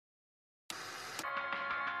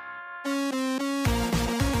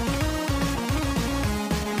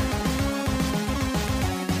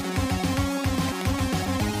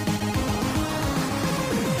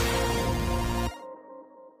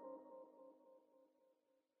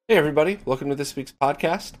Hey, everybody, welcome to this week's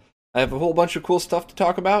podcast. I have a whole bunch of cool stuff to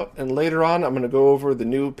talk about, and later on, I'm going to go over the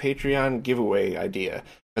new Patreon giveaway idea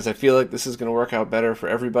because I feel like this is going to work out better for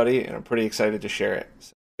everybody, and I'm pretty excited to share it.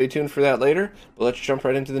 So stay tuned for that later, but let's jump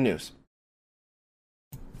right into the news.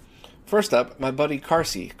 First up, my buddy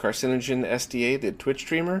Carsey, Carcinogen SDA, the Twitch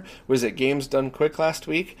streamer, was at Games Done Quick last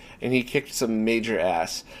week, and he kicked some major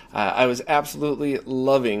ass. I was absolutely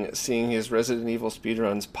loving seeing his Resident Evil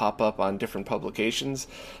speedruns pop up on different publications.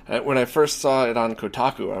 When I first saw it on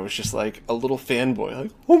Kotaku, I was just like a little fanboy,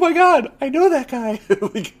 like, oh my god, I know that guy!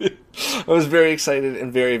 I was very excited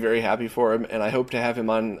and very, very happy for him, and I hope to have him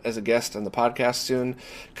on as a guest on the podcast soon,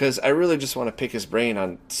 because I really just want to pick his brain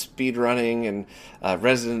on speedrunning and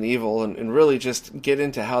Resident Evil, and really just get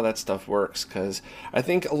into how that stuff works, because I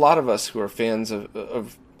think a lot of us who are fans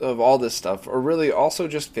of all this stuff are really also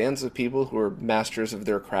just fans of people who are masters of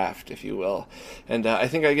their craft, if you will. And I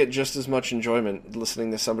think I get just as much enjoyment listening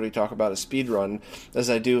to somebody talk about a speed run as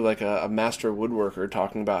I do like a master woodworker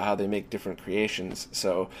talking about how they make different creations.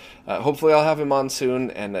 So hopefully I'll have him on soon,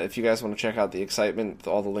 and if you guys want to check out the excitement,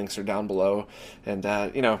 all the links are down below. And,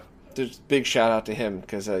 there's a big shout out to him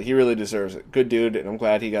because he really deserves it. Good dude, and I'm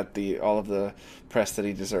glad he got all of the press that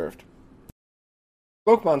he deserved.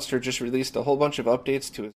 Smoke Monster just released a whole bunch of updates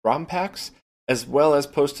to his ROM packs, as well as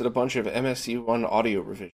posted a bunch of MSU1 audio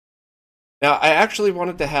revisions. Now, I actually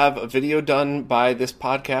wanted to have a video done by this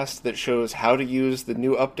podcast that shows how to use the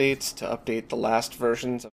new updates to update the last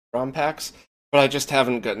versions of ROM packs, but I just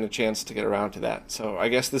haven't gotten a chance to get around to that. So I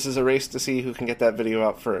guess this is a race to see who can get that video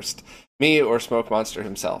out first, me or Smoke Monster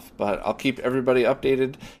himself. But I'll keep everybody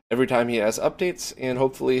updated every time he has updates, and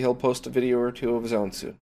hopefully he'll post a video or two of his own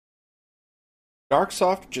soon.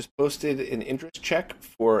 Darksoft just posted an interest check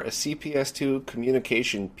for a CPS2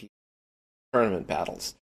 communication tournament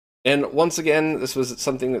battles. And once again, this was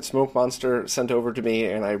something that Smoke Monster sent over to me,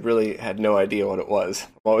 and I really had no idea what it was.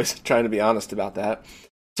 I'm always trying to be honest about that.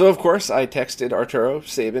 So, of course, I texted Arturo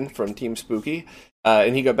Sabin from Team Spooky,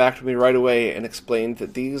 and he got back to me right away and explained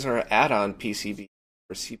that these are add-on PCB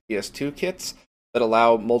for CPS2 kits that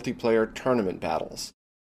allow multiplayer tournament battles.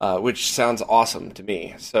 Which sounds awesome to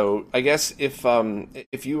me. So I guess if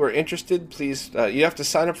you are interested, please, you have to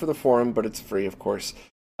sign up for the forum, but it's free, of course.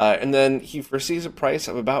 And then he foresees a price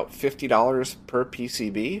of about $50 per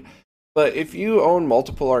PCB. But if you own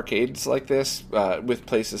multiple arcades like this, with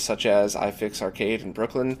places such as iFix Arcade in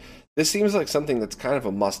Brooklyn, this seems like something that's kind of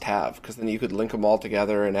a must-have, because then you could link them all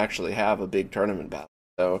together and actually have a big tournament battle.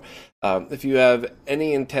 So if you have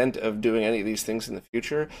any intent of doing any of these things in the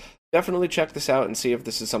future, definitely check this out and see if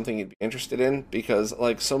this is something you'd be interested in, because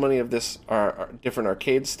like so many of this are different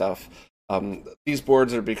arcade stuff, these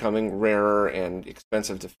boards are becoming rarer and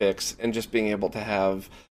expensive to fix, and just being able to have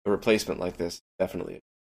a replacement like this, definitely.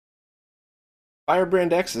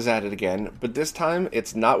 Firebrand X is at it again, but this time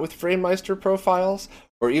it's not with FrameMeister profiles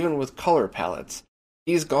or even with color palettes.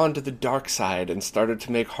 He's gone to the dark side and started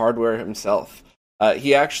to make hardware himself.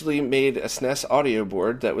 He actually made a SNES audio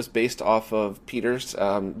board that was based off of Peter's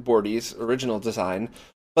Bordy's original design,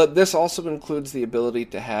 but this also includes the ability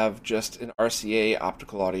to have just an RCA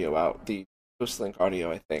optical audio out, the Toastlink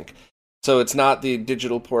audio, I think. So it's not the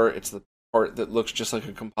digital port, it's the port that looks just like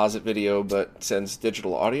a composite video but sends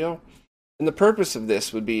digital audio. And the purpose of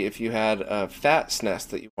this would be if you had a fat SNES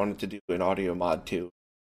that you wanted to do an audio mod to,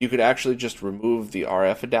 you could actually just remove the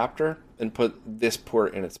RF adapter and put this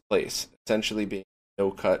port in its place, essentially being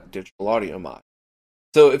no-cut digital audio mod.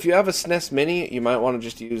 So if you have a SNES Mini, you might want to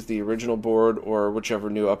just use the original board or whichever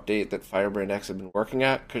new update that Firebrand X have been working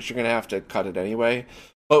at, because you're going to have to cut it anyway.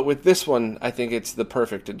 But with this one, I think it's the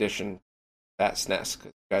perfect addition to that SNES, because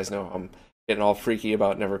you guys know I'm getting all freaky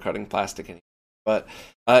about never cutting plastic anymore. But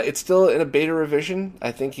it's still in a beta revision.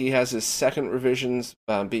 I think he has his second revisions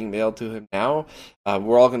being mailed to him now.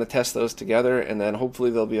 We're all going to test those together, and then hopefully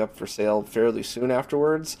they'll be up for sale fairly soon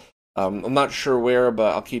afterwards. I'm not sure where,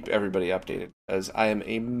 but I'll keep everybody updated, because I am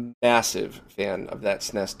a massive fan of that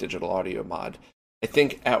SNES digital audio mod. I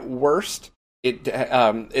think at worst,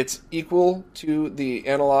 it's equal to the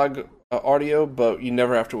analog audio, but you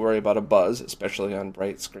never have to worry about a buzz, especially on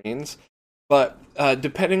bright screens. But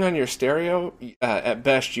depending on your stereo, at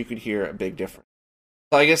best you could hear a big difference.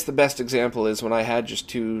 So I guess the best example is when I had just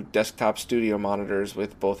two desktop studio monitors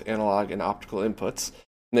with both analog and optical inputs,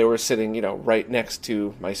 and they were sitting, right next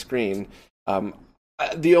to my screen.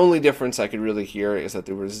 The only difference I could really hear is that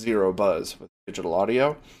there was zero buzz with digital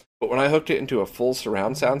audio. But when I hooked it into a full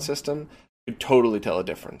surround sound system, I could totally tell a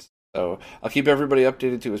difference. So I'll keep everybody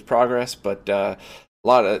updated to his progress, but a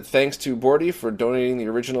lot of thanks to Bordy for donating the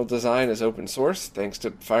original design as open source. Thanks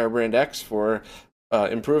to Firebrand X for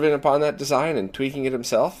improving upon that design and tweaking it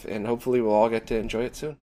himself, and hopefully we'll all get to enjoy it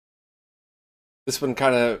soon. This one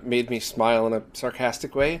kind of made me smile in a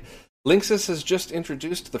sarcastic way. Linksys has just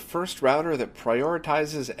introduced the first router that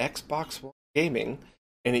prioritizes Xbox One gaming,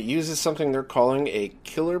 and it uses something they're calling a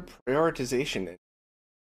killer prioritization engine.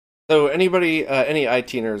 So anybody, any IT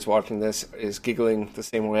nerds watching this is giggling the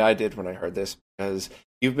same way I did when I heard this, because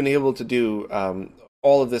you've been able to do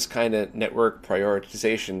all of this kind of network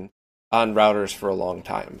prioritization on routers for a long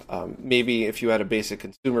time. Maybe if you had a basic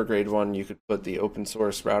consumer grade one, you could put the open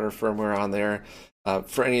source router firmware on there.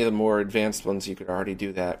 For any of the more advanced ones, you could already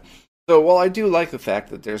do that. So while I do like the fact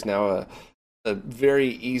that there's now a very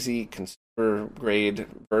easy consumer grade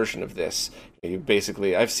version of this, you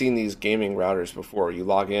basically, I've seen these gaming routers before. You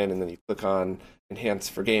log in and then you click on enhance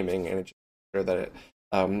for gaming, and it just makes sure that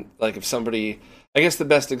it, like if somebody, I guess the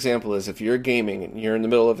best example is if you're gaming and you're in the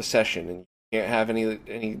middle of a session and you can't have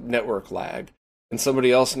any network lag, and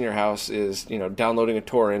somebody else in your house is, downloading a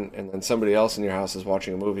torrent, and then somebody else in your house is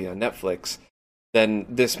watching a movie on Netflix, then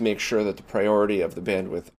this makes sure that the priority of the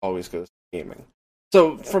bandwidth always goes to gaming.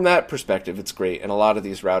 So from that perspective, it's great, and a lot of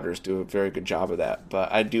these routers do a very good job of that.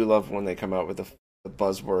 But I do love when they come out with the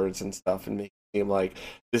buzzwords and stuff and make it seem like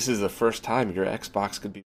this is the first time your Xbox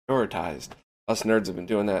could be prioritized. Us nerds have been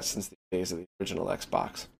doing that since the days of the original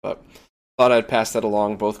Xbox. But thought I'd pass that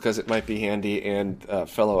along, both because it might be handy and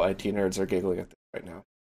fellow IT nerds are giggling at this right now.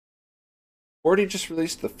 Forti just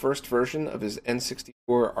released the first version of his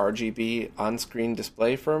N64 RGB on-screen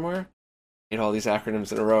display firmware. All these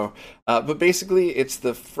acronyms in a row. But basically, it's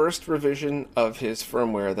the first revision of his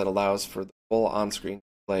firmware that allows for the full on-screen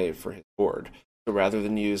display for his board. So rather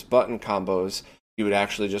than use button combos, you would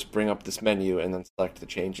actually just bring up this menu and then select the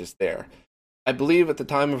changes there. I believe at the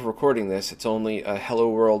time of recording this, it's only a Hello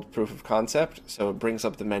World proof of concept, so it brings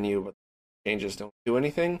up the menu, but the changes don't do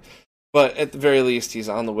anything. But at the very least, he's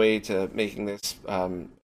on the way to making this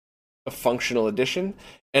a functional addition.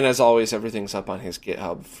 And as always, everything's up on his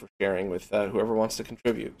GitHub for sharing with whoever wants to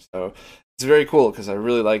contribute. So it's very cool because I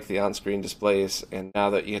really like the on-screen displays. And now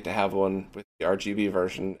that you get to have one with the RGB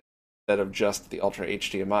version instead of just the Ultra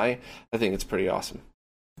HDMI, I think it's pretty awesome.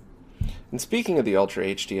 And speaking of the Ultra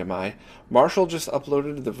HDMI, Marshall just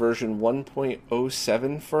uploaded the version 1.07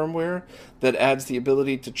 firmware that adds the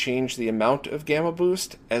ability to change the amount of gamma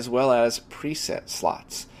boost as well as preset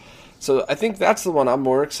slots. So I think that's the one I'm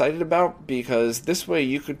more excited about, because this way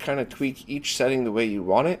you could kind of tweak each setting the way you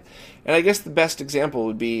want it. And I guess the best example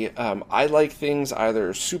would be I like things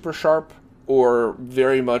either super sharp or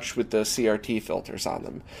very much with the CRT filters on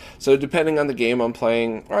them. So depending on the game I'm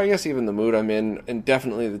playing, or I guess even the mood I'm in, and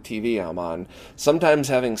definitely the TV I'm on, sometimes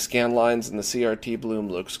having scan lines in the CRT bloom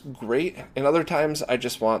looks great, and other times I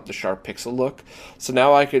just want the sharp pixel look. So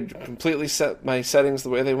now I could completely set my settings the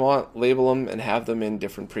way they want, label them, and have them in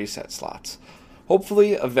different preset slots.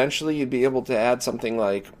 Hopefully, eventually you'd be able to add something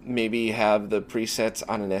like maybe have the presets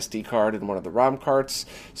on an SD card in one of the ROM carts,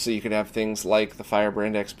 so you could have things like the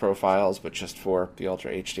Firebrand X profiles, but just for the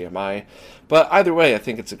Ultra HDMI. But either way, I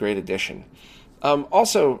think it's a great addition.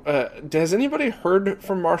 Also, has anybody heard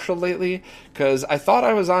from Marshall lately? Because I thought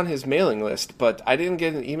I was on his mailing list, but I didn't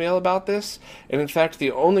get an email about this. And in fact, the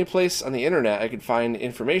only place on the internet I could find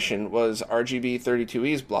information was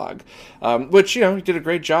RGB32E's blog, which, he did a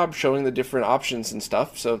great job showing the different options and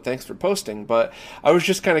stuff, so thanks for posting. But I was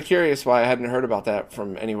just kind of curious why I hadn't heard about that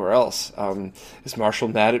from anywhere else. Is Marshall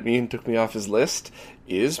mad at me and took me off his list?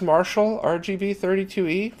 Is Marshall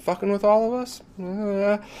RGB32E fucking with all of us?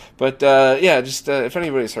 But if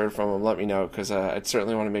anybody's heard from him, let me know, because I'd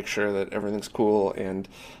certainly want to make sure that everything's cool, and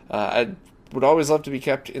I would always love to be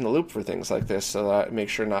kept in the loop for things like this, so that I make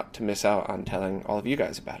sure not to miss out on telling all of you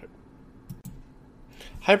guys about it.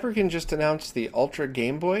 Hyperkin just announced the Ultra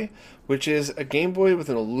Game Boy, which is a Game Boy with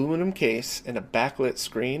an aluminum case and a backlit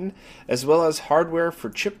screen, as well as hardware for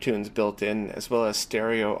chiptunes built in, as well as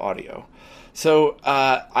stereo audio. So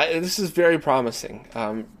this is very promising.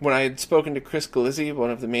 When I had spoken to Chris Galizzi,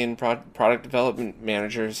 one of the main product development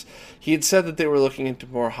managers, he had said that they were looking into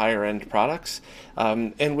more higher-end products.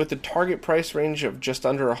 And with the target price range of just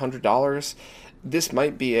under $100, this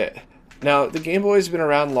might be it. Now, the Game Boy's been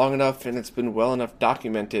around long enough and it's been well enough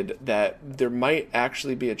documented that there might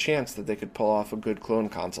actually be a chance that they could pull off a good clone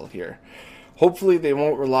console here. Hopefully they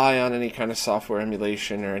won't rely on any kind of software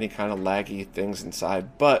emulation or any kind of laggy things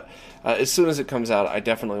inside, but as soon as it comes out, I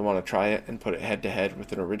definitely want to try it and put it head-to-head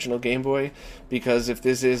with an original Game Boy, because if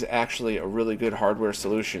this is actually a really good hardware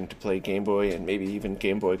solution to play Game Boy and maybe even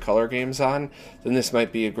Game Boy Color games on, then this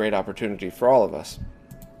might be a great opportunity for all of us.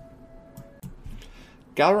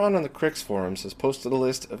 Galeron on the Crix forums has posted a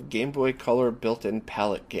list of Game Boy Color built-in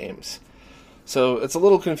palette games. So it's a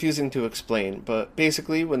little confusing to explain, but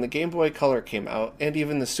basically, when the Game Boy Color came out, and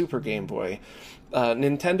even the Super Game Boy,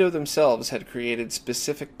 Nintendo themselves had created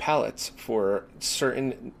specific palettes for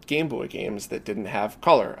certain Game Boy games that didn't have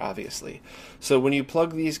color, obviously. So when you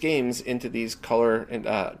plug these games into these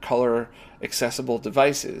color accessible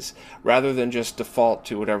devices, rather than just default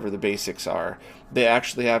to whatever the basics are, they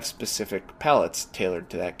actually have specific palettes tailored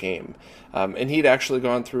to that game. And he'd actually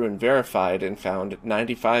gone through and verified and found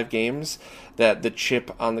 95 games that the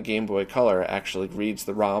chip on the Game Boy Color actually reads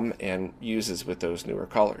the ROM and uses with those newer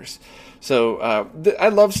colors. So I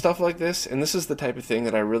love stuff like this, and this is the type of thing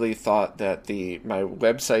that I really thought that my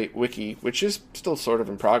website wiki, which is still sort of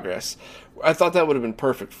in progress, I thought that would have been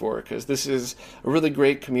perfect for it, because this is a really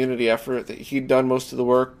great community effort that he'd done most of the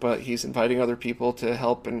work, but he's inviting other people to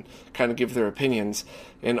help and kind of give their opinions.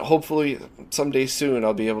 And hopefully someday soon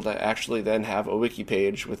I'll be able to actually then have a wiki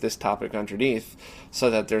page with this topic underneath, so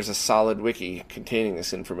that there's a solid wiki containing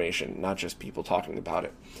this information, not just people talking about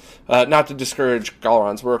it. Not to discourage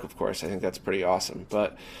Galaron's work, of course. I think that's pretty awesome.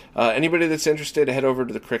 But anybody that's interested, head over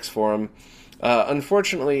to the Crix forum.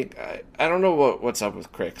 Unfortunately, I don't know what's up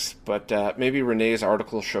with Crix, but maybe Renee's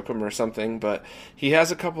article shook him or something, but he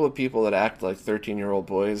has a couple of people that act like 13-year-old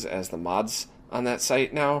boys as the mods on that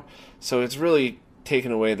site now, so it's really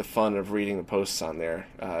taken away the fun of reading the posts on there.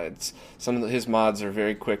 Some of his mods are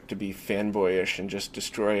very quick to be fanboyish and just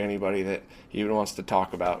destroy anybody that even wants to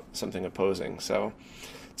talk about something opposing, so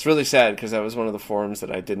it's really sad, because that was one of the forums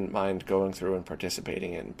that I didn't mind going through and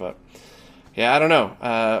participating in, but yeah, I don't know.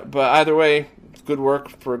 But either way, good work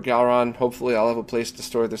for Galaron. Hopefully I'll have a place to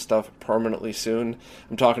store this stuff permanently soon.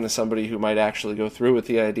 I'm talking to somebody who might actually go through with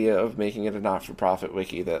the idea of making it a not-for-profit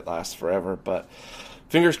wiki that lasts forever. But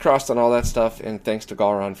fingers crossed on all that stuff, and thanks to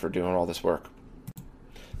Galaron for doing all this work.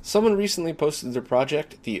 Someone recently posted their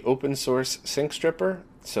project, the Open Source Sync Stripper,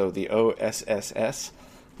 so the OSSS.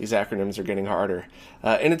 These acronyms are getting harder.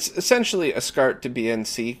 And it's essentially a SCART to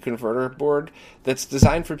BNC converter board that's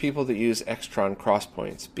designed for people that use Extron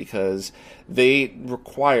crosspoints, because they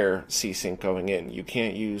require C-Sync going in. You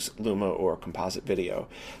can't use Luma or composite video.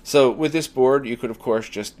 So with this board, you could, of course,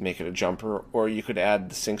 just make it a jumper, or you could add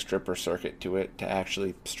the sync stripper circuit to it to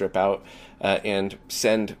actually strip out and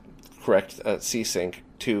send correct C-Sync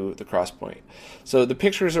to the crosspoint. So the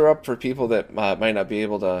pictures are up for people that might not be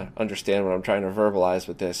able to understand what I'm trying to verbalize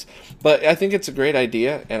with this, but I think it's a great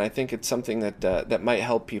idea, and I think it's something that might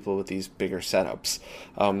help people with these bigger setups.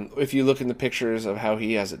 If you look in the pictures of how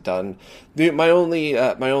he has it done, my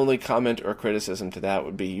only comment or criticism to that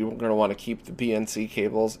would be you're going to want to keep the BNC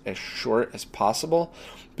cables as short as possible,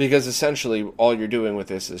 because essentially all you're doing with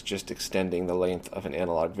this is just extending the length of an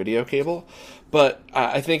analog video cable. But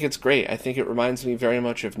I think it's great. I think it reminds me very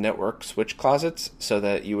much of network switch closets, so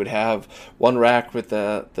that you would have one rack with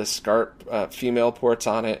the SCART female ports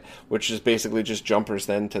on it, which is basically just jumpers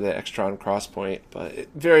then to the Extron crosspoint. But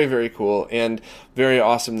very, very cool, and very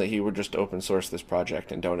awesome that he would just open source this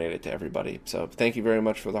project and donate it to everybody. So thank you very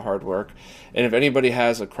much for the hard work. And if anybody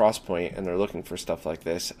has a crosspoint and they're looking for stuff like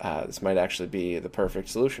this, this might actually be the perfect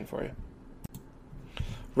solution for you.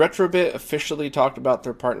 Retrobit officially talked about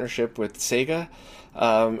their partnership with Sega,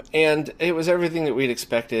 and it was everything that we'd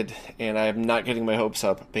expected, and I'm not getting my hopes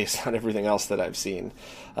up based on everything else that I've seen.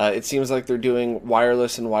 It seems like they're doing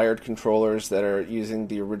wireless and wired controllers that are using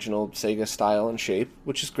the original Sega style and shape,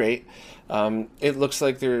 which is great. It looks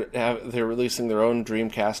like they're releasing their own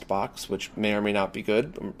Dreamcast box, which may or may not be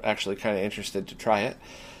good. I'm actually kind of interested to try it.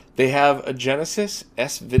 They have a Genesis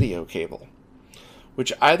S-Video cable,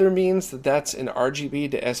 which either means that that's an RGB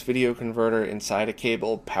to S-video converter inside a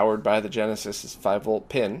cable powered by the Genesis's 5-volt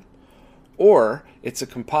pin, or it's a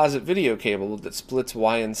composite video cable that splits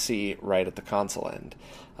Y and C right at the console end,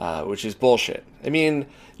 which is bullshit. I mean,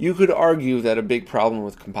 you could argue that a big problem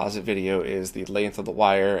with composite video is the length of the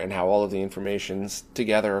wire and how all of the information's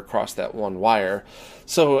together across that one wire,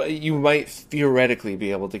 so you might theoretically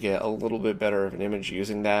be able to get a little bit better of an image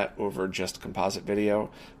using that over just composite video,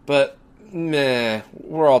 but meh,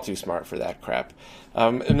 we're all too smart for that crap.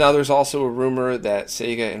 And now there's also a rumor that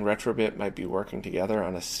Sega and Retrobit might be working together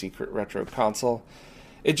on a secret retro console.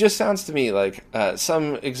 It just sounds to me like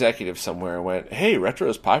some executive somewhere went, hey,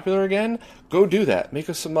 retro's popular again? Go do that. Make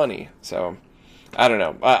us some money. So, I don't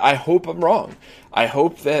know. I hope I'm wrong. I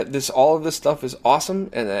hope that all of this stuff is awesome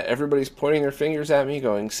and that everybody's pointing their fingers at me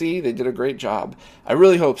going, see, they did a great job. I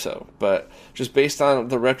really hope so. But just based on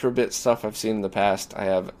the Retrobit stuff I've seen in the past, I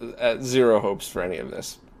have zero hopes for any of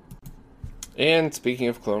this. And speaking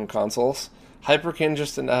of clone consoles, Hyperkin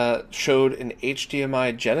just showed an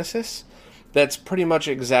HDMI Genesis that's pretty much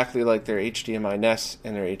exactly like their HDMI NES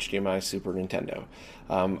and their HDMI Super Nintendo.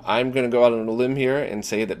 I'm going to go out on a limb here and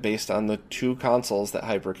say that based on the 2 consoles that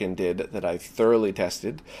Hyperkin did that I thoroughly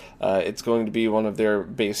tested, it's going to be one of their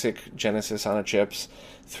basic Genesis on a chips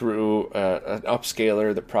through an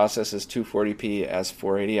upscaler that processes 240p as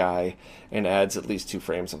 480i and adds at least 2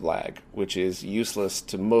 frames of lag, which is useless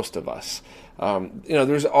to most of us.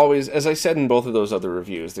 There's always, as I said in both of those other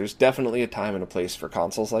reviews, there's definitely a time and a place for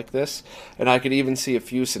consoles like this, and I could even see a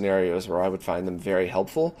few scenarios where I would find them very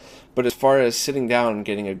helpful, but as far as sitting down and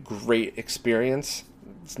getting a great experience,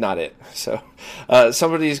 it's not it. So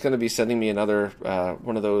somebody's going to be sending me another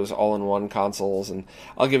one of those all-in-one consoles, and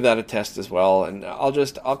I'll give that a test as well. And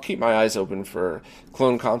I'll keep my eyes open for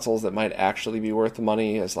clone consoles that might actually be worth the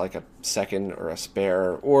money as like a second or a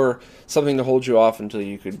spare or something to hold you off until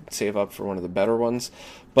you could save up for one of the better ones.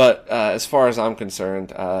 But as far as I'm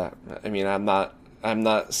concerned, I'm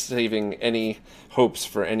not saving any hopes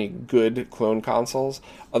for any good clone consoles,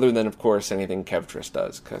 other than, of course, anything Kevtris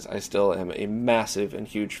does, because I still am a massive and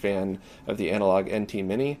huge fan of the Analog NT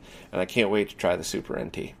Mini, and I can't wait to try the Super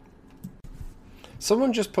NT.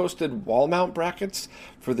 Someone just posted wall mount brackets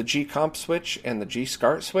for the G-Comp switch and the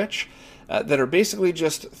G-SCART switch that are basically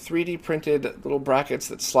just 3D printed little brackets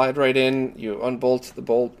that slide right in. You unbolt the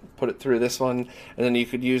bolt, put it through this one, and then you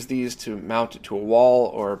could use these to mount it to a wall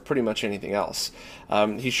or pretty much anything else.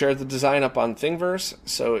 He shared the design up on Thingiverse,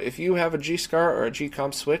 so if you have a G-SCART or a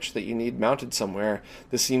G-Comp switch that you need mounted somewhere,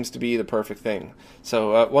 this seems to be the perfect thing.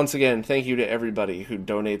 So once again, thank you to everybody who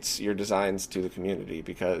donates your designs to the community,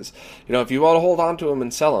 because if you want to hold on to them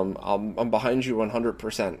and sell them, I'm behind you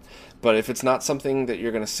 100%. But if it's not something that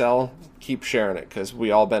you're going to sell, keep sharing it, because we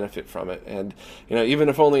all benefit from it. And even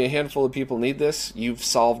if only a handful of people need this, you've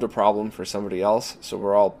solved a problem for somebody else, so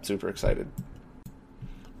we're all super excited.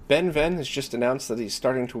 Ben Venn has just announced that he's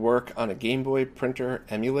starting to work on a Game Boy printer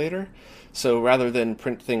emulator. So rather than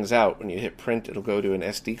print things out, when you hit print, it'll go to an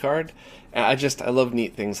SD card. I love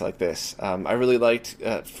neat things like this. I really liked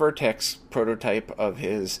Furtek's prototype of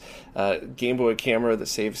his Game Boy camera that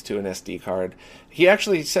saves to an SD card. He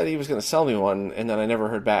actually said he was going to sell me one, and then I never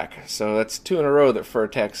heard back. So that's 2 in a row that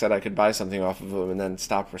Furtek said I could buy something off of him and then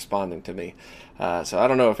stopped responding to me. So I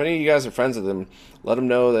don't know if any of you guys are friends with him. Let him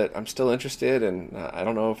know that I'm still interested, and I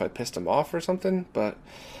don't know if I pissed him off or something, but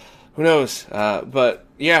who knows? But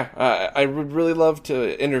yeah, I would really love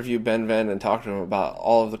to interview Ben Venn and talk to him about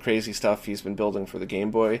all of the crazy stuff he's been building for the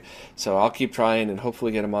Game Boy. So I'll keep trying and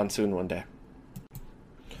hopefully get him on soon one day.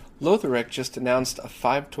 Lotharic just announced a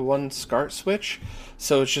 5-to-1 SCART switch,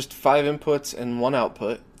 so it's just 5 inputs and 1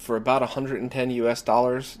 output for about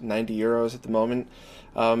 $110 90 euros at the moment.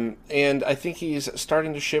 And I think he's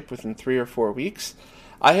starting to ship within 3 or 4 weeks.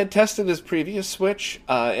 I had tested his previous Switch,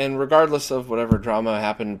 and regardless of whatever drama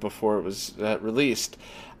happened before it was released,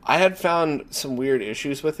 I had found some weird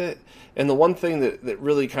issues with it. And the one thing that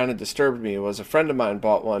really kind of disturbed me was a friend of mine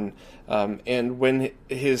bought one, and when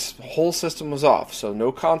his whole system was off, so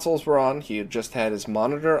no consoles were on, he had just had his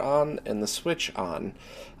monitor on and the Switch on,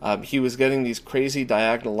 he was getting these crazy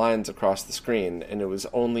diagonal lines across the screen, and it was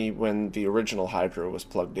only when the original Hydro was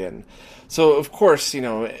plugged in. So, of course,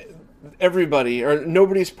 everybody, or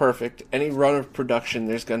nobody's perfect. Any run of production,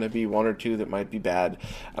 there's going to be 1 or 2 that might be bad.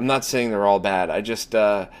 I'm not saying they're all bad. I just,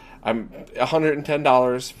 I'm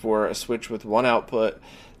 $110 for a Switch with 1 output.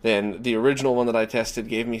 Then the original one that I tested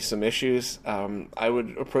gave me some issues. I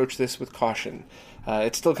would approach this with caution.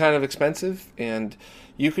 It's still kind of expensive, and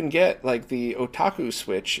you can get, like, the Otaku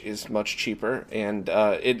Switch is much cheaper, and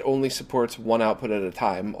it only supports 1 output at a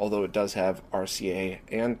time, although it does have RCA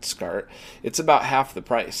and SCART. It's about half the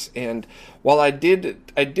price, and while I did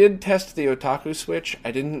test the Otaku Switch,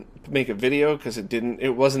 I didn't make a video because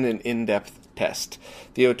it wasn't an in-depth test.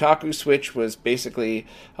 The Otaku Switch was basically,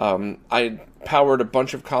 I powered a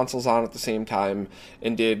bunch of consoles on at the same time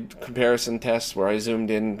and did comparison tests where I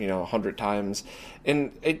zoomed in, 100 times,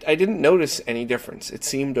 and I didn't notice any difference. It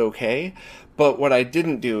seemed okay, but what I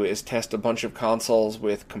didn't do is test a bunch of consoles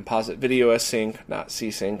with composite video S-Sync, not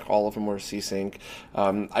C-Sync. All of them were C-Sync.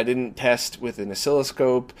 I didn't test with an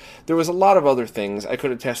oscilloscope. There was a lot of other things. I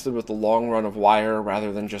could have tested with the long run of wire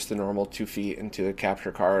rather than just the normal 2 feet into the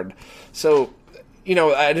capture card. So,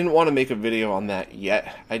 I didn't want to make a video on that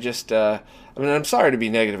yet. I just, I'm sorry to be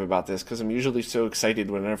negative about this because I'm usually so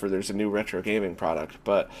excited whenever there's a new retro gaming product,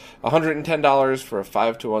 but $110 for a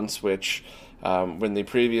 5-to-1 Switch, when the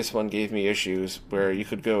previous one gave me issues where you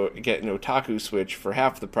could go get an Otaku Switch for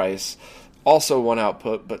half the price, also one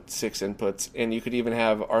output but 6 inputs, and you could even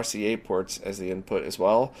have RCA ports as the input as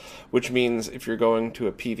well, which means if you're going to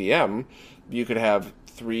a PVM, you could have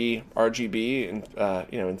 3 RGB and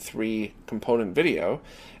in 3 component video,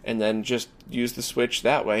 and then just use the switch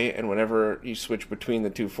that way. And whenever you switch between the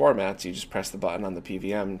 2 formats, you just press the button on the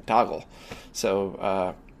PVM toggle.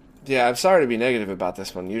 So yeah, I'm sorry to be negative about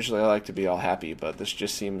this one. Usually I like to be all happy, but this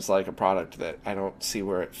just seems like a product that I don't see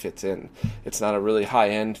where it fits in. It's not a really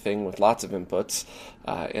high-end thing with lots of inputs,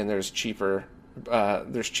 and there's cheaper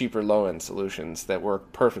low-end solutions that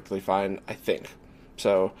work perfectly fine, I think.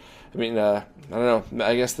 So, I mean, I don't know.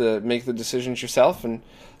 I guess make the decisions yourself and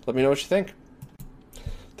let me know what you think.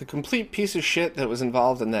 The complete piece of shit that was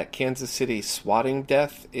involved in that Kansas City swatting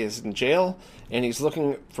death is in jail, and he's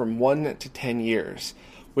looking from 1 to 10 years.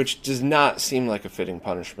 Which does not seem like a fitting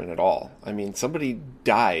punishment at all. I mean, somebody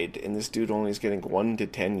died, and this dude only is getting 1 to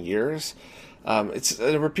 10 years. It's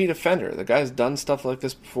a repeat offender. The guy's done stuff like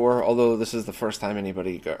this before, although this is the first time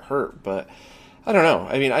anybody got hurt. But I don't know.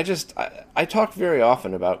 I mean, I talk very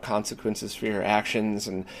often about consequences for your actions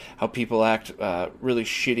and how people act really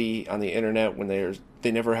shitty on the internet when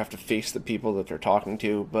they never have to face the people that they're talking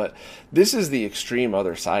to. But this is the extreme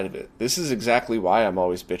other side of it. This is exactly why I'm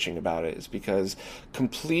always bitching about it, is because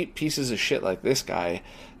complete pieces of shit like this guy,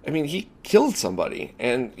 I mean, he killed somebody,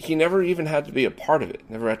 and he never even had to be a part of it,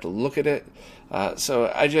 never had to look at it.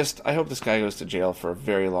 So I hope this guy goes to jail for a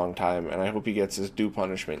very long time, and I hope he gets his due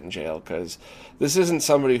punishment in jail, because this isn't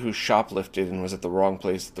somebody who shoplifted and was at the wrong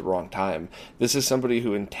place at the wrong time. This is somebody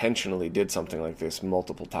who intentionally did something like this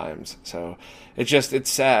multiple times. So it's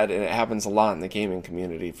sad, and it happens a lot in the gaming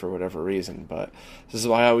community for whatever reason, but this is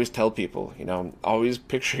why I always tell people, always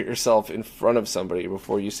picture yourself in front of somebody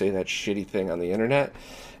before you say that shitty thing on the internet.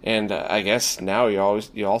 And I guess now you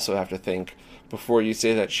also have to think, before you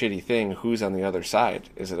say that shitty thing, who's on the other side?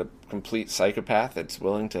 Is it a complete psychopath that's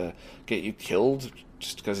willing to get you killed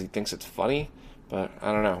just because he thinks it's funny? But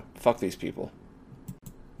I don't know. Fuck these people.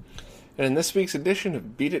 And in this week's edition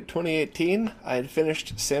of Beat It 2018, I had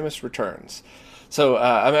finished Samus Returns. So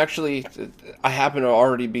I happen to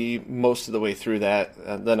already be most of the way through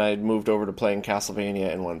that. Then I moved over to playing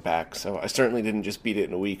Castlevania and went back. So I certainly didn't just beat it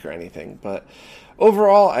in a week or anything. But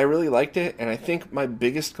overall, I really liked it. And I think my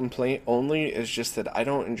biggest complaint only is just that I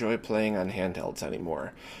don't enjoy playing on handhelds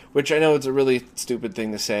anymore. Which I know is a really stupid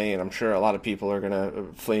thing to say, and I'm sure a lot of people are going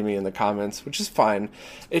to flame me in the comments, which is fine.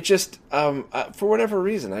 It just, for whatever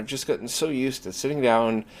reason, I've just gotten so used to sitting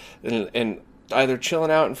down and either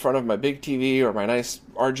chilling out in front of my big TV or my nice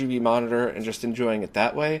RGB monitor and just enjoying it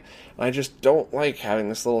that way. And I just don't like having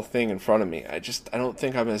this little thing in front of me. I don't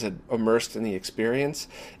think I'm as immersed in the experience,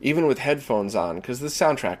 even with headphones on, because the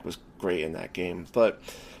soundtrack was great in that game. But,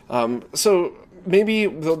 so maybe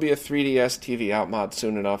there'll be a 3DS TV out mod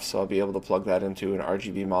soon enough, so I'll be able to plug that into an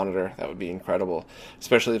RGB monitor. That would be incredible,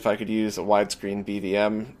 especially if I could use a widescreen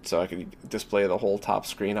BVM, so I could display the whole top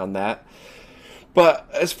screen on that. But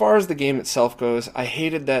as far as the game itself goes, I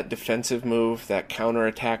hated that defensive move, that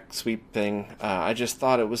counterattack sweep thing. I just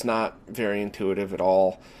thought it was not very intuitive at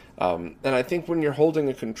all. And I think when you're holding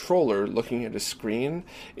a controller looking at a screen,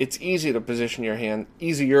 it's easier to position your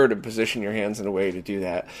hands in a way to do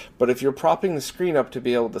that. But if you're propping the screen up to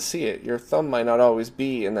be able to see it, your thumb might not always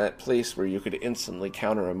be in that place where you could instantly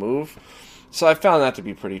counter a move. So I found that to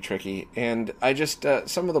be pretty tricky. And I just,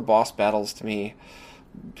 some of the boss battles to me,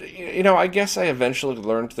 I guess I eventually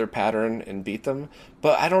learned their pattern and beat them,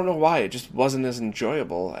 but I don't know why. It just wasn't as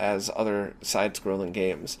enjoyable as other side-scrolling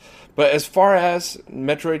games. But as far as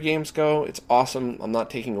Metroid games go, it's awesome. I'm not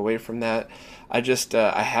taking away from that.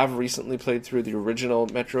 I have recently played through the original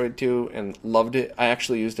Metroid 2 and loved it. I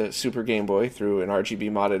actually used a Super Game Boy through an RGB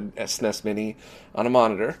modded SNES Mini on a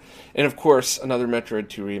monitor. And of course, another Metroid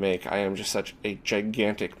 2 remake. I am just such a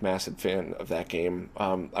gigantic, massive fan of that game.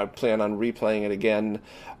 I plan on replaying it again,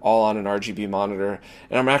 all on an RGB monitor.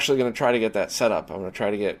 And I'm actually going to try to get that set up. I'm going to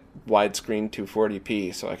try to get widescreen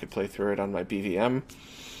 240p so I could play through it on my BVM.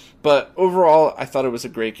 But overall, I thought it was a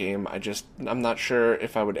great game. I'm not sure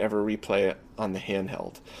if I would ever replay it on the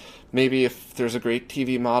handheld. Maybe if there's a great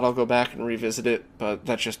TV mod, I'll go back and revisit it, but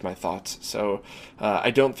that's just my thoughts. So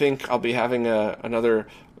I don't think I'll be having another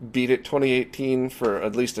Beat It 2018 for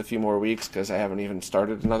at least a few more weeks, because I haven't even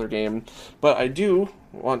started another game. But I do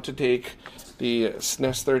want to take the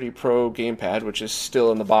SNES 30 Pro gamepad, which is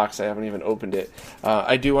still in the box. I haven't even opened it.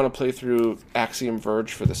 I do want to play through Axiom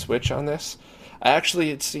Verge for the Switch on this. I actually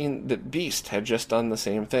had seen that Beast had just done the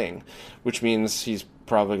same thing, which means he's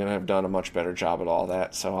probably going to have done a much better job at all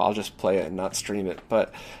that, so I'll just play it and not stream it.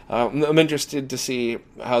 But I'm interested to see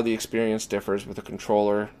how the experience differs with a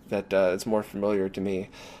controller that is more familiar to me.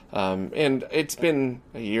 And it's been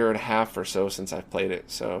a year and a half or so since I've played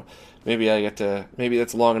it, so maybe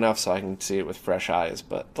that's long enough so I can see it with fresh eyes.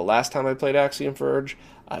 But the last time I played Axiom Verge,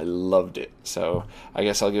 I loved it. So I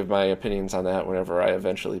guess I'll give my opinions on that whenever I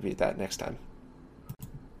eventually beat that next time.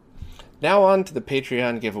 Now on to the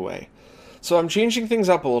Patreon giveaway. So I'm changing things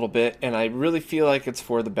up a little bit, and I really feel like it's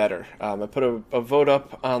for the better. I put a vote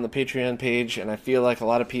up on the Patreon page, and I feel like a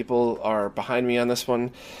lot of people are behind me on this one.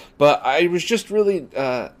 But I was just really...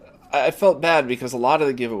 I felt bad because a lot of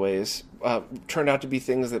the giveaways turned out to be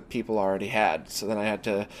things that people already had. So then I had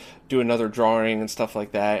to do another drawing and stuff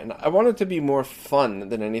like that. And I want it to be more fun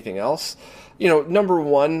than anything else. You know, number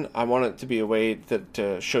one, I want it to be a way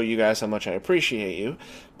to show you guys how much I appreciate you.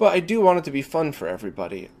 But I do want it to be fun for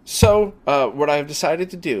everybody. So what I've decided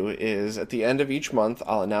to do is at the end of each month,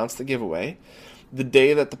 I'll announce the giveaway. The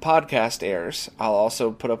day that the podcast airs, I'll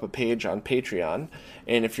also put up a page on Patreon.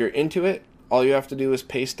 And if you're into it, all you have to do is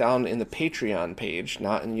paste down in the Patreon page,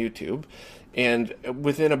 not in YouTube, and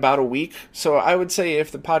within about a week. So I would say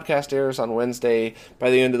if the podcast airs on Wednesday, by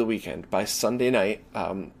the end of the weekend, by Sunday night,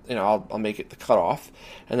 I'll make it the cutoff.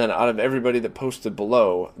 And then out of everybody that posted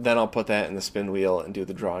below, then I'll put that in the spin wheel and do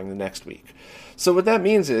the drawing the next week. So what that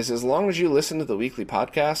means is, as long as you listen to the weekly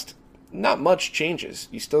podcast, not much changes.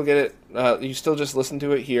 You still get it, you still just listen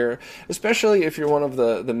to it here, especially if you're one of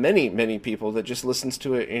the many people that just listens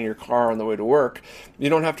to it in your car on the way to work. You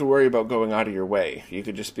don't have to worry about going out of your way. You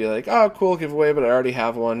could just be like, oh, cool, giveaway, but I already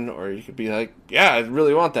have one. Or you could be like, yeah, I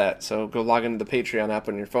really want that. So go log into the Patreon app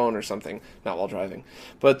on your phone or something, not while driving.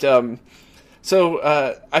 But, So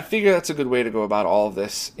I figure that's a good way to go about all of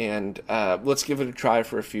this, and let's give it a try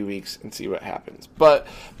for a few weeks and see what happens. But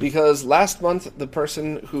because last month the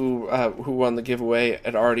person who won the giveaway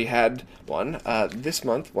had already had one, this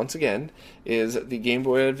month, once again, is the Game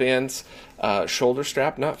Boy Advance shoulder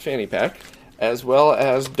strap, not fanny pack, as well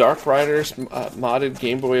as Darkriders modded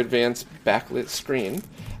Game Boy Advance backlit screen.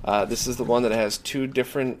 This is the one that has two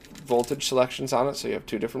different voltage selections on it, so you have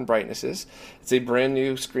two different brightnesses. It's a brand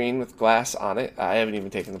new screen with glass on it. I haven't even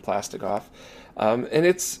taken the plastic off. And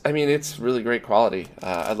it's really great quality.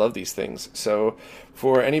 I love these things. So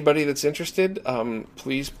for anybody that's interested,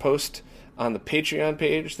 please post on the Patreon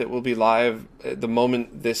page that will be live the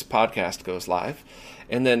moment this podcast goes live.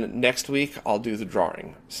 And then next week, I'll do the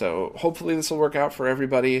drawing. So hopefully this will work out for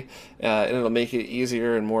everybody, and it'll make it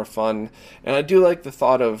easier and more fun. And I do like the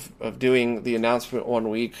thought of doing the announcement one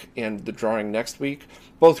week and the drawing next week,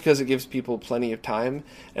 both because it gives people plenty of time,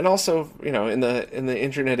 and also, you know, in the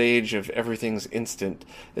internet age of everything's instant,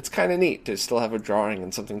 it's kind of neat to still have a drawing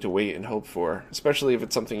and something to wait and hope for, especially if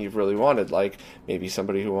it's something you've really wanted, like maybe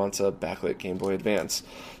somebody who wants a backlit Game Boy Advance.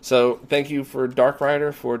 So thank you for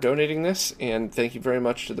Darkrider for donating this, and thank you very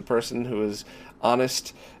much to the person who was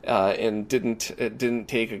honest and didn't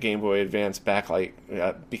take a Game Boy Advance backlight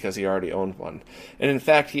because he already owned one. And in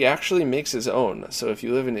fact, he actually makes his own. So if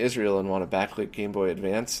you live in Israel and want a backlit Game Boy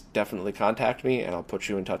Advance, definitely contact me and I'll put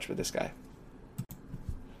you in touch with this guy.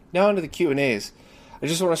 Now onto the Q&As. I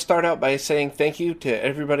just want to start out by saying thank you to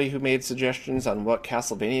everybody who made suggestions on what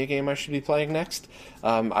Castlevania game I should be playing next.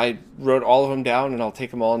 I wrote all of them down, and I'll take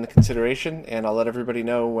them all into consideration, and I'll let everybody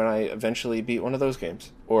know when I eventually beat one of those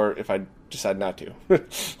games, or if I decide not to.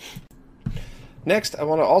 Next, I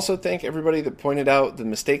want to also thank everybody that pointed out the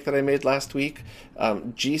mistake that I made last week.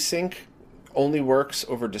 G-Sync only works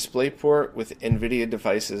over DisplayPort with NVIDIA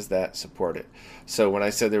devices that support it. So when I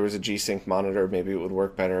said there was a G-Sync monitor, maybe it would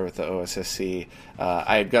work better with the OSSC.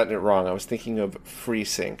 I had gotten it wrong. I was thinking of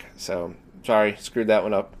FreeSync. So, sorry, screwed that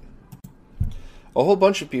one up. A whole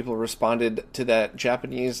bunch of people responded to that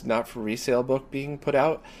Japanese not-for-resale book being put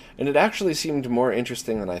out, and it actually seemed more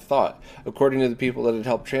interesting than I thought. According to the people that had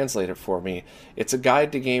helped translate it for me, it's a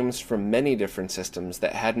guide to games from many different systems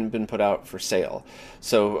that hadn't been put out for sale.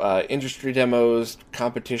 So industry demos,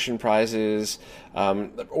 competition prizes,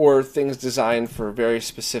 or things designed for very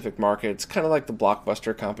specific markets, kind of like the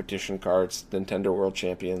Blockbuster competition cards, Nintendo World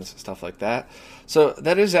Champions, stuff like that. So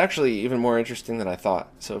that is actually even more interesting than I thought.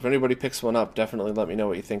 So if anybody picks one up, definitely let me know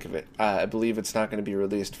what you think of it. I believe it's not going to be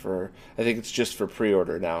released I think it's just for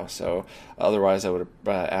pre-order now. So otherwise I would have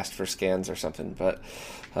asked for scans or something. But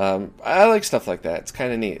I like stuff like that. It's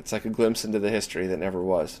kind of neat. It's like a glimpse into the history that never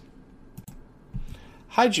was.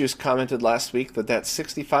 HiJuice commented last week that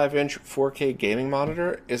 65-inch 4K gaming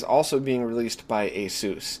monitor is also being released by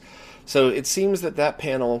ASUS. So it seems that that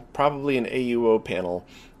panel, probably an AUO panel,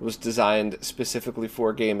 was designed specifically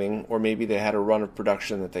for gaming, or maybe they had a run of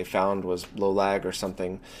production that they found was low lag or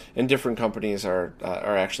something, and different companies are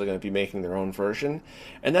actually going to be making their own version.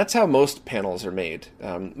 And that's how most panels are made.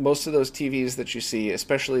 Most of those TVs that you see,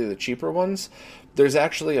 especially the cheaper ones, there's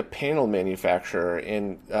actually a panel manufacturer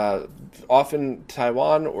in often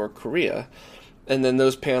Taiwan or Korea, and then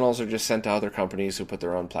those panels are just sent to other companies who put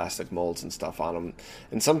their own plastic molds and stuff on them.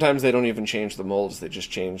 And sometimes they don't even change the molds; they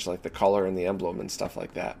just change like the color and the emblem and stuff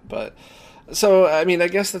like that. But so, I mean, I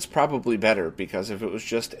guess that's probably better, because if it was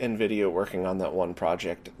just NVIDIA working on that one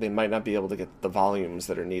project, they might not be able to get the volumes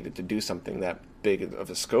that are needed to do something that big of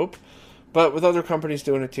a scope. But with other companies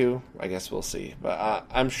doing it too, I guess we'll see. But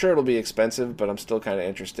I'm sure it'll be expensive, but I'm still kind of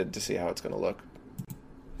interested to see how it's going to look.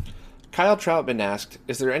 Kyle Troutman asked,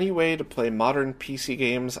 is there any way to play modern PC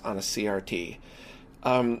games on a CRT?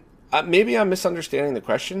 Maybe I'm misunderstanding the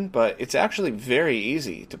question, but it's actually very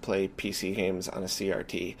easy to play PC games on a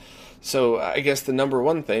CRT. So I guess the number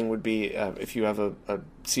one thing would be if you have a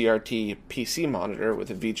CRT PC monitor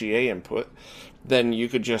with a VGA input, then you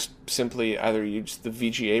could just simply either use the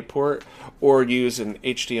VGA port or use an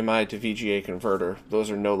HDMI to VGA converter. Those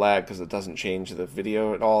are no lag because it doesn't change the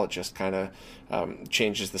video at all. It just kind of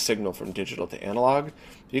changes the signal from digital to analog.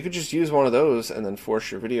 You could just use one of those and then force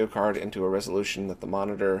your video card into a resolution that the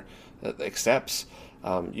monitor accepts.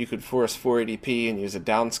 You could force 480p and use a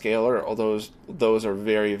downscaler, although those are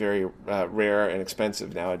very, very rare and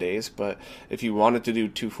expensive nowadays. But if you wanted to do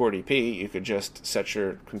 240p, you could just set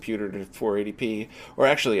your computer to 480p, or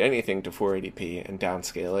actually anything to 480p, and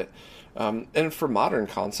downscale it. And for modern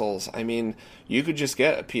consoles, I mean, you could just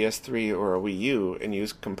get a PS3 or a Wii U and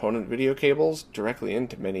use component video cables directly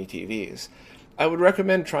into many TVs. I would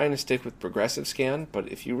recommend trying to stick with progressive scan,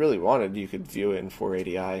 but if you really wanted, you could view it in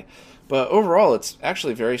 480i. But overall, it's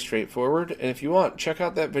actually very straightforward, and if you want, check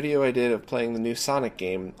out that video I did of playing the new Sonic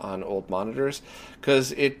game on old monitors,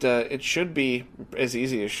 because it should be as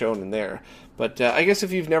easy as shown in there. But I guess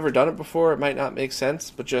if you've never done it before, it might not make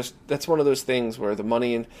sense, but just that's one of those things where the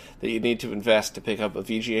money that you need to invest to pick up a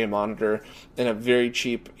VGA monitor and a very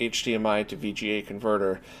cheap HDMI to VGA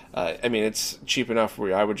converter, I mean, it's cheap enough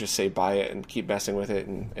where I would just say buy it and keep messing with it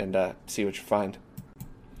and see what you find.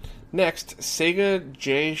 Next, Sega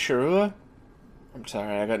J. Shirua, I'm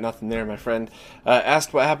sorry, I got nothing there, my friend,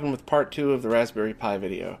 asked what happened with part 2 of the Raspberry Pi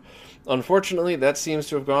video. Unfortunately, that seems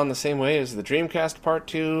to have gone the same way as the Dreamcast Part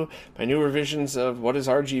 2, my new revisions of what is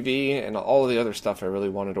RGB, and all of the other stuff I really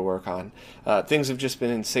wanted to work on. Things have just been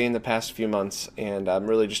insane the past few months, and I'm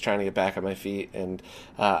really just trying to get back on my feet, and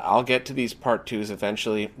I'll get to these Part 2s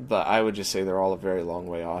eventually, but I would just say they're all a very long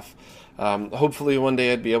way off. Hopefully one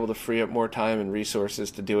day I'd be able to free up more time and resources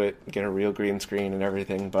to do it, get a real green screen and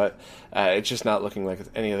everything, but it's just not looking like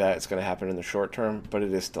any of that is going to happen in the short term, but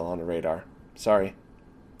it is still on the radar. Sorry.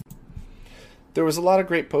 There was a lot of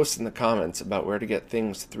great posts in the comments about where to get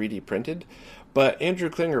things 3D printed, but Andrew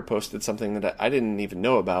Klinger posted something that I didn't even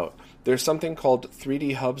know about. There's something called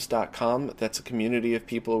 3dhubs.com that's a community of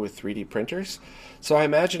people with 3D printers. So I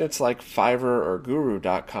imagine it's like Fiverr or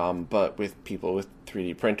Guru.com, but with people with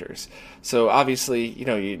 3D printers. So obviously,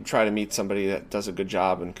 you try to meet somebody that does a good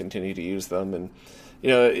job and continue to use them, and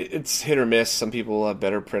it's hit or miss. Some people have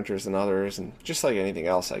better printers than others, and just like anything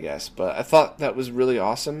else, I guess. But I thought that was really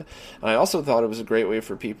awesome. And I also thought it was a great way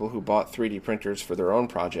for people who bought 3D printers for their own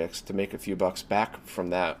projects to make a few bucks back from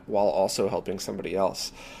that while also helping somebody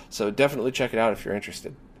else. So definitely check it out if you're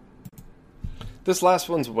interested. This last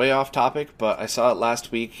one's way off topic, but I saw it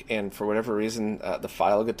last week, and for whatever reason, the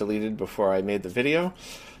file got deleted before I made the video.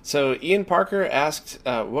 So Ian Parker asked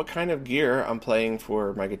what kind of gear I'm playing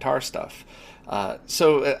for my guitar stuff.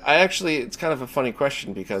 It's kind of a funny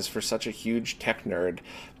question, because for such a huge tech nerd,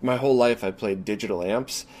 my whole life I played digital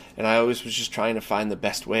amps, and I always was just trying to find the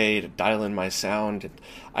best way to dial in my sound. And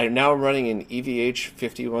I'm now running an EVH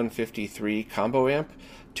 5153 combo amp,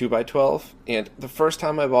 2x12, and the first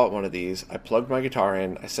time I bought one of these, I plugged my guitar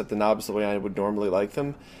in, I set the knobs the way I would normally like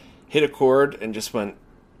them, hit a chord, and just went,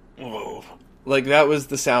 whoa. Like, that was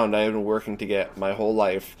the sound I had been working to get my whole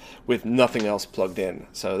life with nothing else plugged in.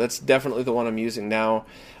 So that's definitely the one I'm using now.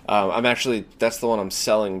 That's the one I'm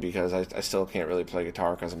selling because I still can't really play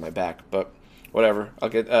guitar because of my back. But whatever. I'll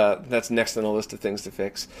get that's next on the list of things to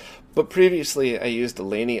fix. But previously, I used the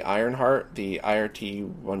Laney Ironheart, the IRT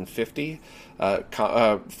 150,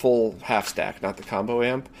 full half stack, not the combo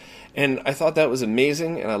amp. And I thought that was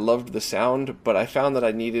amazing, and I loved the sound, but I found that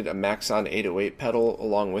I needed a Maxon 808 pedal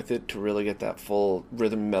along with it to really get that full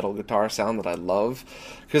rhythm metal guitar sound that I love.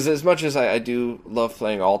 Because as much as I do love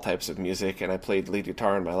playing all types of music, and I played lead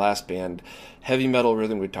guitar in my last band, heavy metal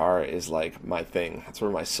rhythm guitar is like my thing. That's where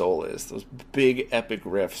my soul is. Those big epic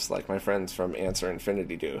riffs like my friends from Answer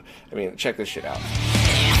Infinity do. I mean, check this shit out.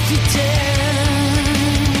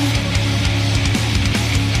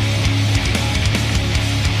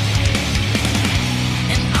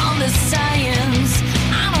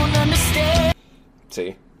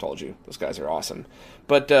 See, told you, those guys are awesome.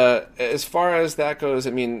 But as far as that goes,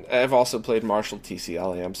 I mean, I've also played Marshall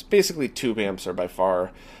TCL amps. Basically, tube amps are by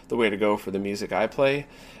far the way to go for the music I play.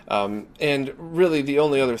 And really, the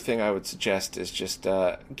only other thing I would suggest is just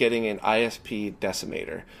getting an ISP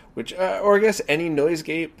decimator, which, or I guess any noise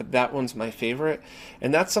gate, but that one's my favorite.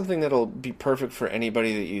 And that's something that'll be perfect for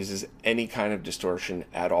anybody that uses any kind of distortion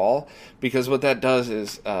at all, because what that does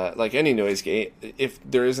is, like any noise gate, if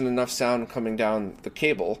there isn't enough sound coming down the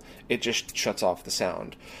cable, it just shuts off the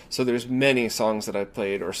sound. So there's many songs that I've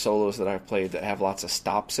played or solos that I've played that have lots of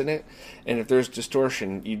stops in it, and if there's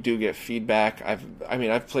distortion, you do get feedback.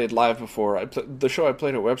 I've played live before. The show I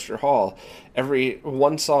played at Webster Hall, every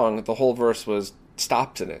one song, the whole verse was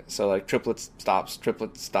stops in it. So like triplets,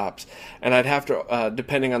 stops, and I'd have to,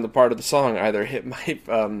 depending on the part of the song, either hit my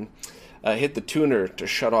hit the tuner to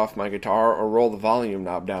shut off my guitar or roll the volume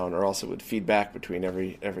knob down, or else it would feedback between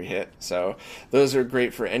every hit. So those are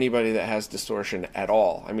great for anybody that has distortion at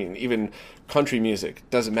all. I mean, even country music,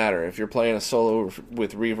 doesn't matter. If you're playing a solo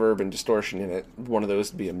with reverb and distortion in it, one of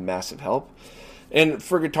those would be a massive help. And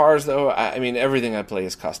for guitars, though, I mean, everything I play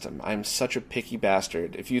is custom. I'm such a picky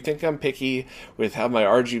bastard. If you think I'm picky with how my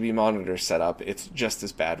RGB monitor is set up, it's just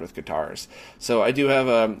as bad with guitars. So I do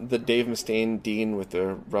have the Dave Mustaine Dean with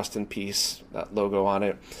the Rust in Peace logo on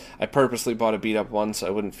it. I purposely bought a beat-up one so I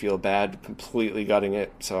wouldn't feel bad completely gutting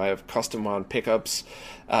it. So I have custom wound pickups.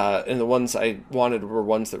 And the ones I wanted were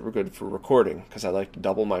ones that were good for recording, because I like to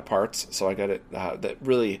double my parts. So I got it that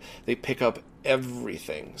really, they pick up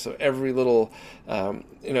everything. So every little,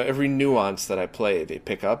 every nuance that I play, they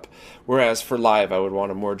pick up. Whereas for live, I would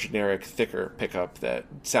want a more generic, thicker pickup that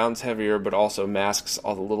sounds heavier, but also masks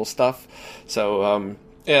all the little stuff. So,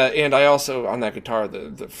 and I also, on that guitar,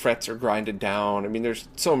 the frets are grinded down. I mean, there's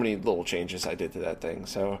so many little changes I did to that thing.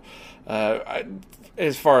 So,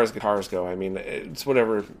 as far as guitars go, I mean, it's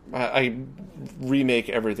whatever. I remake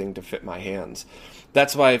everything to fit my hands.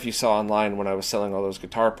 That's why if you saw online when I was selling all those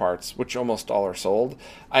guitar parts, which almost all are sold,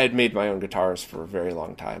 I had made my own guitars for a very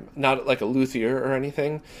long time. Not like a luthier or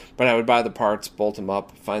anything, but I would buy the parts, bolt them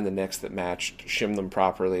up, find the nicks that matched, shim them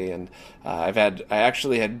properly, and I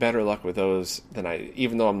actually had better luck with those than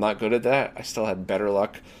even though I'm not good at that, I still had better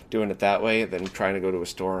luck doing it that way than trying to go to a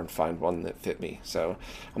store and find one that fit me. So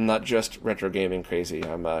I'm not just retro gaming crazy,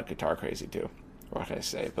 I'm guitar crazy too. What can I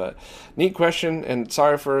say? But neat question, and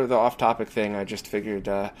sorry for the off-topic thing. I just figured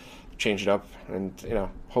change it up,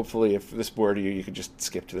 and hopefully if this bored you, you could just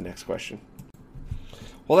skip to the next question.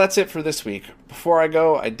 Well, that's it for this week. Before I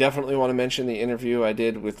go, I definitely want to mention the interview I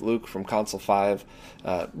did with Luke from Console 5.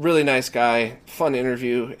 Really nice guy, fun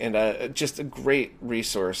interview, and just a great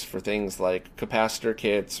resource for things like capacitor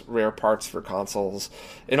kits, rare parts for consoles,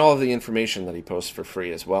 and all of the information that he posts for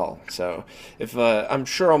free as well. So, if I'm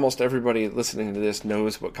sure almost everybody listening to this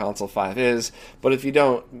knows what Console 5 is, but if you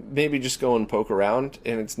don't, maybe just go and poke around,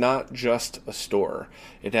 and it's not just a store.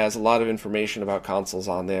 It has a lot of information about consoles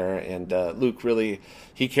on there, and Luke really,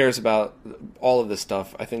 he cares about all of this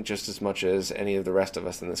stuff, I think, just as much as any of the rest of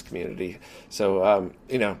us in this community. So,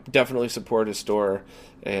 definitely support his store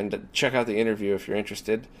and check out the interview if you're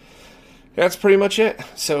interested. That's pretty much it.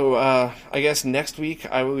 So, I guess next week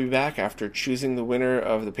I will be back after choosing the winner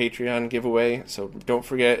of the Patreon giveaway. So don't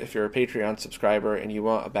forget, if you're a Patreon subscriber and you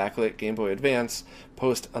want a backlit Game Boy Advance,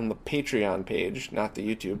 post on the Patreon page, not the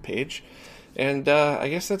YouTube page. And I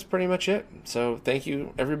guess that's pretty much it. So thank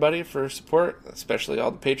you, everybody, for support, especially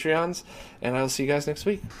all the Patreons, and I'll see you guys next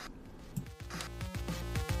week.